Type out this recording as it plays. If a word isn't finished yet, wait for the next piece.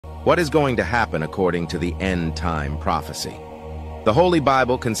What is going to happen according to the end-time prophecy? The Holy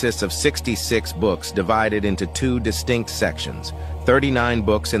Bible consists of 66 books divided into two distinct sections, 39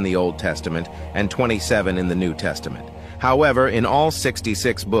 books in the Old Testament and 27 in the New Testament. However, in all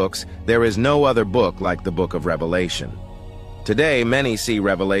 66 books, there is no other book like the book of Revelation. Today, many see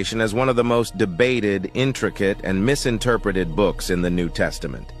Revelation as one of the most debated, intricate, and misinterpreted books in the New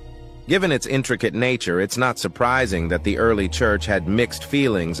Testament. Given its intricate nature, it's not surprising that the early church had mixed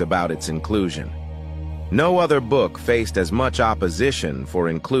feelings about its inclusion. No other book faced as much opposition for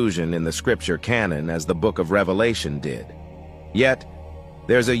inclusion in the scripture canon as the book of Revelation did. Yet,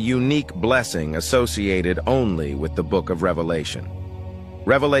 there's a unique blessing associated only with the book of Revelation.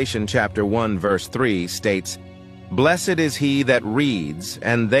 Revelation chapter 1 verse 3 states, "Blessed is he that reads,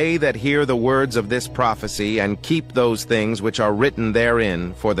 and they that hear the words of this prophecy, and keep those things which are written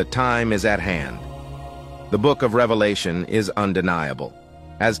therein, for the time is at hand." The book of Revelation is undeniable.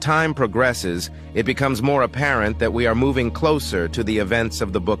 As time progresses, it becomes more apparent that we are moving closer to the events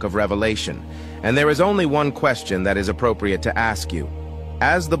of the book of Revelation, and there is only one question that is appropriate to ask you.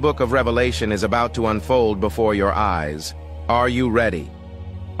 As the book of Revelation is about to unfold before your eyes, are you ready?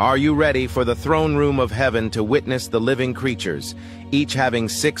 Are you ready for the throne room of heaven to witness the living creatures, each having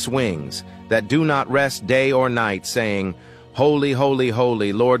 6 wings, that do not rest day or night, saying, "Holy, holy,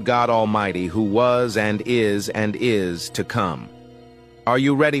 holy, Lord God Almighty, who was and is to come"? Are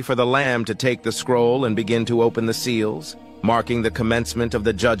you ready for the Lamb to take the scroll and begin to open the seals, marking the commencement of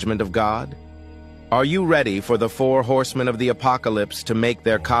the judgment of God? Are you ready for the 4 horsemen of the apocalypse to make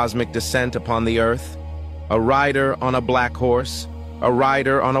their cosmic descent upon the earth? A rider on a black horse, a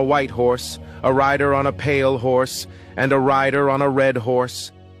rider on a white horse, a rider on a pale horse, and a rider on a red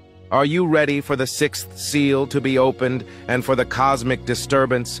horse. Are you ready for the 6th seal to be opened, and for the cosmic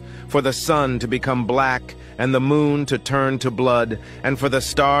disturbance, for the sun to become black, and the moon to turn to blood, and for the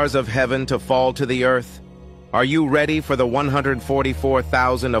stars of heaven to fall to the earth? Are you ready for the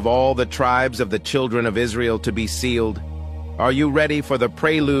 144,000 of all the tribes of the children of Israel to be sealed? Are you ready for the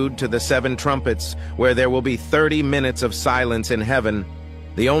prelude to the 7 trumpets, where there will be 30 minutes of silence in heaven,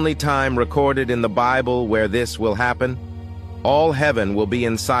 the only time recorded in the Bible where this will happen? All heaven will be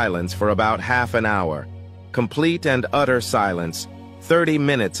in silence for about half an hour, complete and utter silence, 30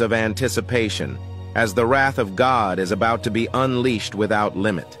 minutes of anticipation, as the wrath of God is about to be unleashed without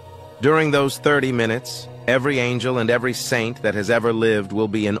limit. During those 30 minutes, every angel and every saint that has ever lived will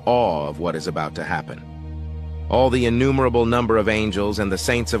be in awe of what is about to happen. All the innumerable number of angels and the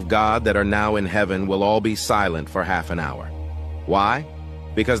saints of God that are now in heaven will all be silent for half an hour. Why?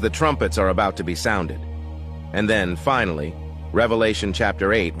 Because the trumpets are about to be sounded. And then, finally, Revelation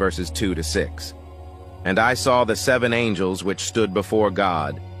chapter 8, verses 2 to 6. "And I saw the 7 angels which stood before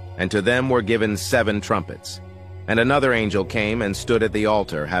God, and to them were given 7 trumpets. And another angel came and stood at the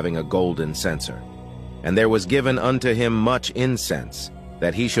altar, having a golden censer. And there was given unto him much incense,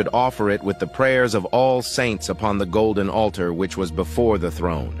 that he should offer it with the prayers of all saints upon the golden altar which was before the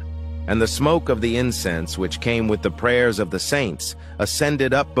throne. And the smoke of the incense which came with the prayers of the saints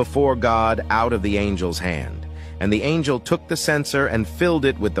ascended up before God out of the angel's hand. And the angel took the censer and filled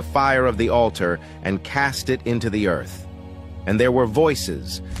it with the fire of the altar and cast it into the earth. And there were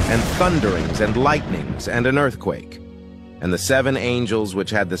voices, and thunderings, and lightnings, and an earthquake. And the 7 angels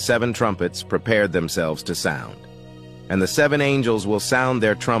which had the 7 trumpets prepared themselves to sound. And the 7 angels will sound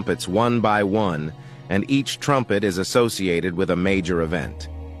their trumpets one by one, and each trumpet is associated with a major event.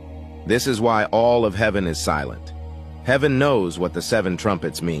 This is why all of heaven is silent. Heaven knows what the 7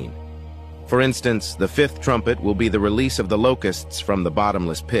 trumpets mean. For instance, the 5th trumpet will be the release of the locusts from the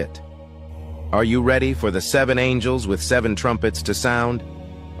bottomless pit. Are you ready for the 7 angels with 7 trumpets to sound?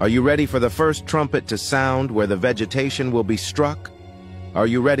 Are you ready for the first trumpet to sound where the vegetation will be struck? Are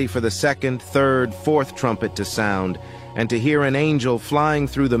you ready for the 2nd, 3rd, 4th trumpet to sound, and to hear an angel flying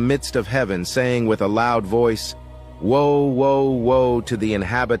through the midst of heaven saying with a loud voice, "Woe, woe, woe to the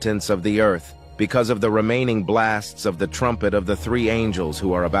inhabitants of the earth, because of the remaining blasts of the trumpet of the 3 angels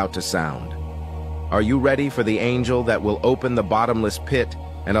who are about to sound"? Are you ready for the angel that will open the bottomless pit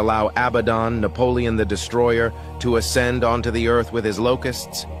and allow Abaddon, Napoleon the Destroyer, to ascend onto the earth with his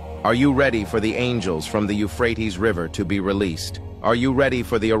locusts? Are you ready for the angels from the Euphrates River to be released? Are you ready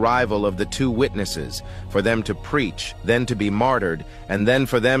for the arrival of the 2 witnesses, for them to preach, then to be martyred, and then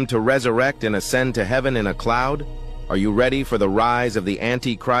for them to resurrect and ascend to heaven in a cloud? Are you ready for the rise of the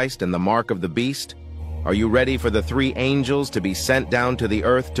Antichrist and the mark of the beast? Are you ready for the 3 angels to be sent down to the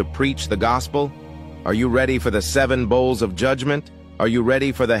earth to preach the gospel? Are you ready for the 7 bowls of judgment? Are you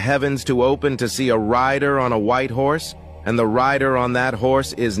ready for the heavens to open to see a rider on a white horse? And the rider on that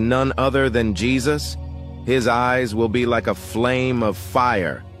horse is none other than Jesus. His eyes will be like a flame of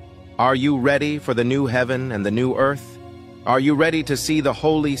fire, Are you ready for the new heaven and the new earth? Are you ready to see the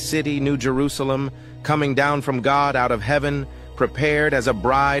holy city, New Jerusalem, coming down from God out of heaven, prepared as a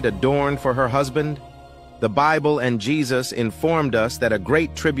bride adorned for her husband? The Bible and Jesus informed us that a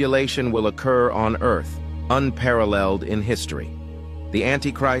great tribulation will occur on earth, unparalleled in history. The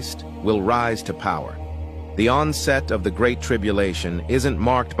Antichrist will rise to power. The onset of the Great Tribulation isn't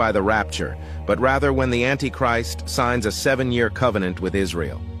marked by the rapture, but rather when the Antichrist signs a 7-year covenant with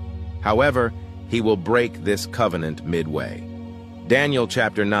Israel. However, he will break this covenant midway. Daniel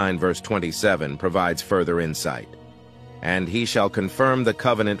chapter 9 verse 27 provides further insight. And he shall confirm the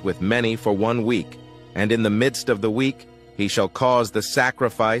covenant with many for 1 week, and in the midst of the week he shall cause the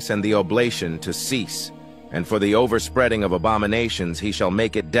sacrifice and the oblation to cease. And for the overspreading of abominations he shall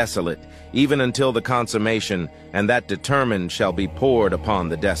make it desolate, even until the consummation, and that determined shall be poured upon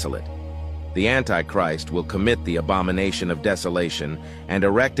the desolate. The Antichrist will commit the abomination of desolation and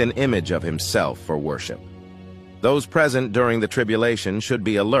erect an image of himself for worship. Those present during the tribulation should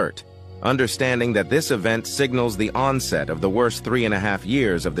be alert, understanding that this event signals the onset of the worst 3.5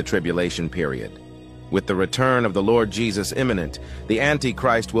 years of the tribulation period. With the return of the Lord Jesus imminent, the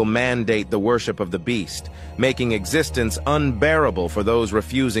Antichrist will mandate the worship of the beast, making existence unbearable for those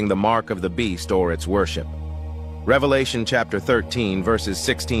refusing the mark of the beast or its worship. Revelation chapter 13, verses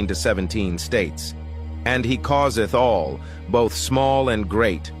 16 to 17 states, And he causeth all, both small and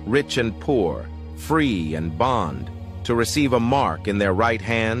great, rich and poor, free and bond, to receive a mark in their right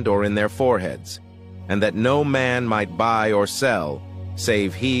hand or in their foreheads, and that no man might buy or sell,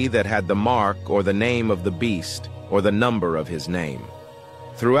 save he that had the mark or the name of the beast or the number of his name.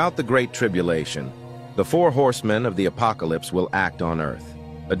 Throughout the Great Tribulation, the 4 horsemen of the apocalypse will act on earth.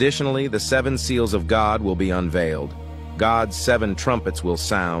 Additionally, the 7 seals of God will be unveiled, God's 7 trumpets will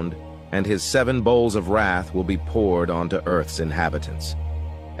sound, and his 7 bowls of wrath will be poured onto earth's inhabitants.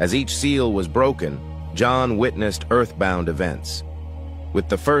 As each seal was broken, John witnessed earthbound events. With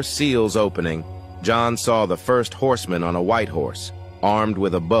the first seal's opening, John saw the first horseman on a white horse, armed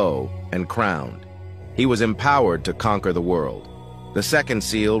with a bow and crowned. He was empowered to conquer the world. The second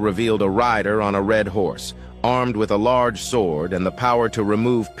seal revealed a rider on a red horse, armed with a large sword and the power to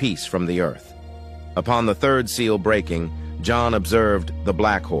remove peace from the earth. Upon the third seal breaking, John observed the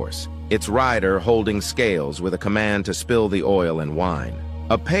black horse, its rider holding scales with a command to spill the oil and wine.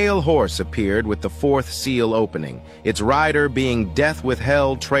 A pale horse appeared with the 4th seal opening, its rider being death with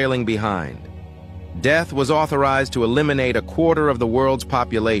hell trailing behind. Death was authorized to eliminate 1/4 of the world's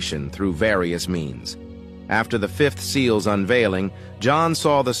population through various means. After the 5th seal's unveiling, John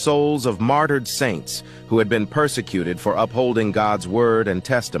saw the souls of martyred saints who had been persecuted for upholding God's word and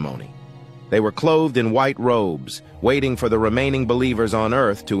testimony. They were clothed in white robes, waiting for the remaining believers on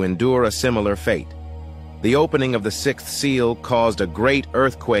earth to endure a similar fate. The opening of the 6th seal caused a great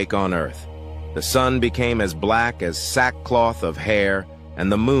earthquake on earth. The sun became as black as sackcloth of hair, and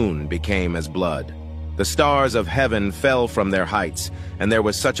the moon became as blood. The stars of heaven fell from their heights, and there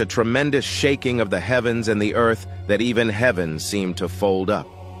was such a tremendous shaking of the heavens and the earth that even heaven seemed to fold up.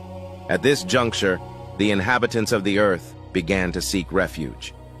 At this juncture, the inhabitants of the earth began to seek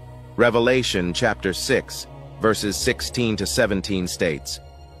refuge. Revelation chapter 6, verses 16 to 17 states,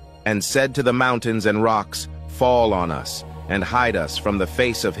 And said to the mountains and rocks, Fall on us, and hide us from the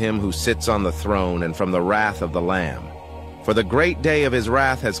face of him who sits on the throne and from the wrath of the Lamb. For the great day of his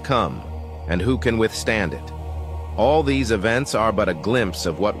wrath has come, and who can withstand it? All these events are but a glimpse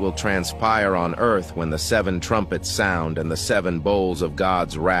of what will transpire on earth when the 7 trumpets sound and the 7 bowls of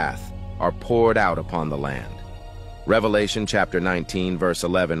God's wrath are poured out upon the land. Revelation chapter 19 verse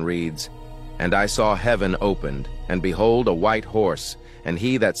 11 reads, And I saw heaven opened, and behold a white horse, and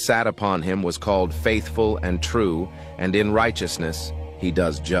he that sat upon him was called Faithful and True, and in righteousness he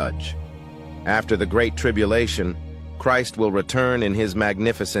does judge. After the Great Tribulation, Christ will return in his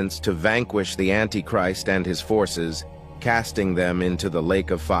magnificence to vanquish the Antichrist and his forces, casting them into the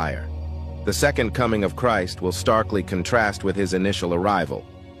lake of fire. The second coming of Christ will starkly contrast with his initial arrival.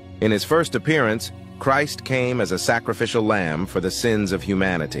 In his first appearance, Christ came as a sacrificial lamb for the sins of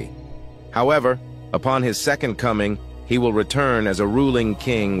humanity. However, upon his second coming, he will return as a ruling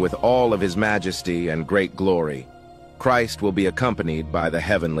king with all of his majesty and great glory. Christ will be accompanied by the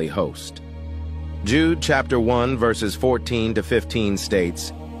heavenly host. Jude chapter 1 verses 14 to 15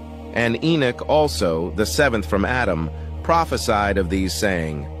 states, And Enoch also, the 7th from Adam, prophesied of these,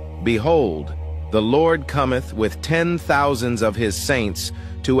 saying, Behold, the Lord cometh with 10,000s of his saints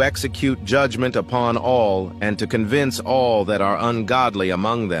to execute judgment upon all, and to convince all that are ungodly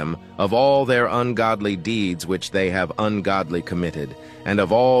among them of all their ungodly deeds which they have ungodly committed, and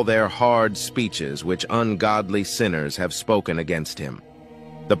of all their hard speeches which ungodly sinners have spoken against him.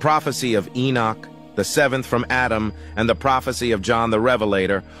 The prophecy of Enoch, the seventh from Adam, and the prophecy of John the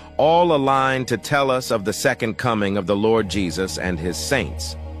Revelator all align to tell us of the second coming of the Lord Jesus and his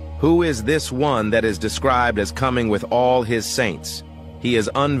saints. Who is this one that is described as coming with all his saints? He is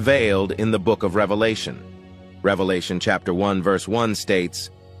unveiled in the book of Revelation. Revelation chapter 1 verse 1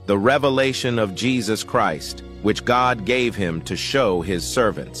 states, "The revelation of Jesus Christ, which God gave him to show his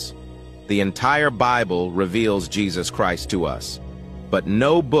servants." The entire Bible reveals Jesus Christ to us, but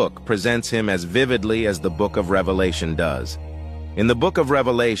no book presents him as vividly as the book of Revelation does. In the book of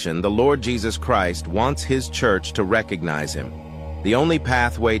Revelation, the Lord Jesus Christ wants his church to recognize him. The only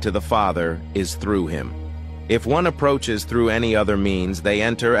pathway to the Father is through him. If one approaches through any other means, they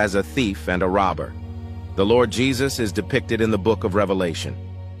enter as a thief and a robber. The Lord Jesus is depicted in the book of Revelation.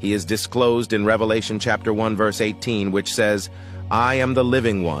 He is disclosed in Revelation chapter 1 verse 18, which says, "I am the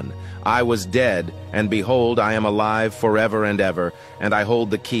living one. I was dead, and behold, I am alive forever and ever, and I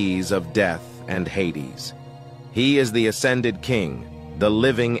hold the keys of death and Hades." He is the ascended King, the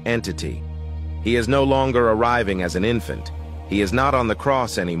living entity. He is no longer arriving as an infant. He is not on the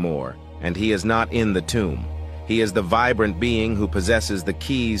cross anymore, and he is not in the tomb. He is the vibrant being who possesses the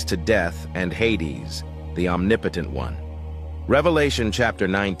keys to death and Hades, the omnipotent one. Revelation chapter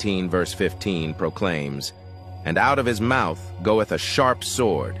 19 verse 15 proclaims, "And out of his mouth goeth a sharp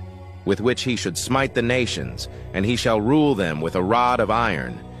sword, with which he should smite the nations, and he shall rule them with a rod of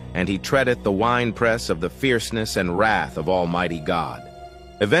iron, and he treadeth the winepress of the fierceness and wrath of Almighty God."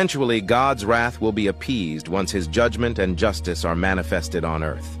 Eventually, God's wrath will be appeased once his judgment and justice are manifested on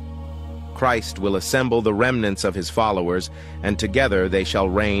earth. Christ will assemble the remnants of his followers, and together they shall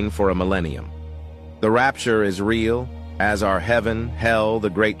reign for a millennium. The rapture is real, as are heaven, hell,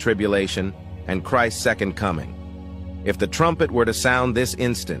 the great tribulation, and Christ's second coming. If the trumpet were to sound this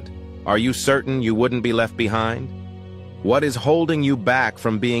instant, are you certain you wouldn't be left behind? What is holding you back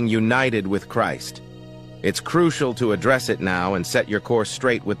from being united with Christ? It's crucial to address it now and set your course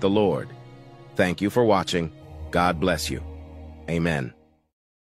straight with the Lord. Thank you for watching. God bless you. Amen.